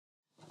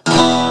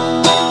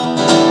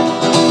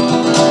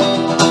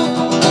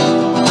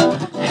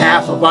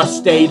of us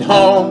stayed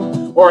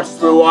home or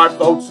threw our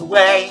votes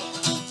away.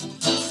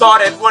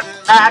 Thought it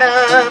wouldn't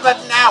matter, but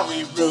now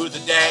we rue the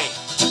day.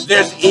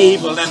 There's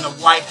evil in the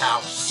White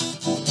House,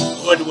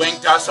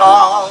 hoodwinked us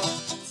all.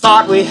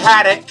 Thought we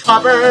had it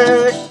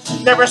covered,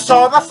 never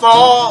saw the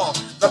fall.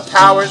 The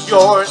power's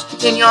yours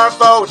in your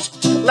vote.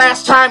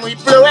 Last time we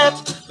blew it.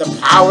 The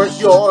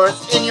power's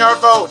yours in your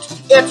vote.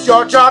 It's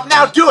your job,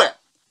 now do it.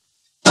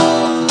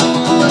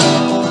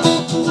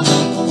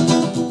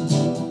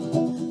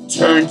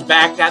 Turned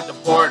back at the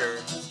border,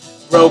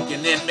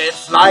 broken in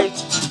mid-flight.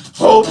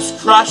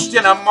 Hopes crushed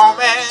in a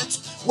moment.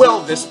 Will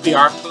this be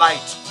our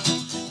plight?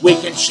 We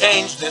can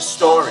change this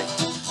story,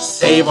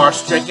 save our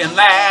stricken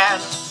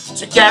land.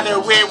 Together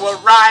we will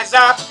rise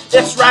up.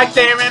 It's right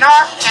there in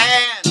our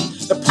hand.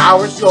 The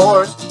power's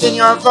yours in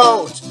your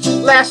vote.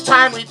 Last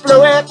time we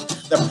blew it.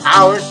 The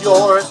power's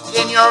yours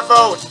in your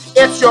vote.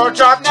 It's your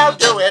job, now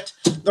do it.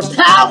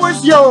 The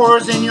power's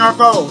yours in your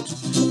vote.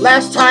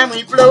 Last time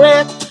we blew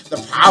it.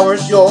 The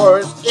power's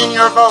yours in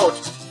your vote.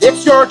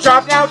 It's your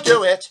job, now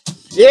do it.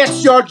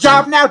 It's your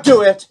job, now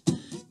do it.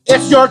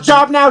 It's your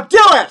job, now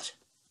do it.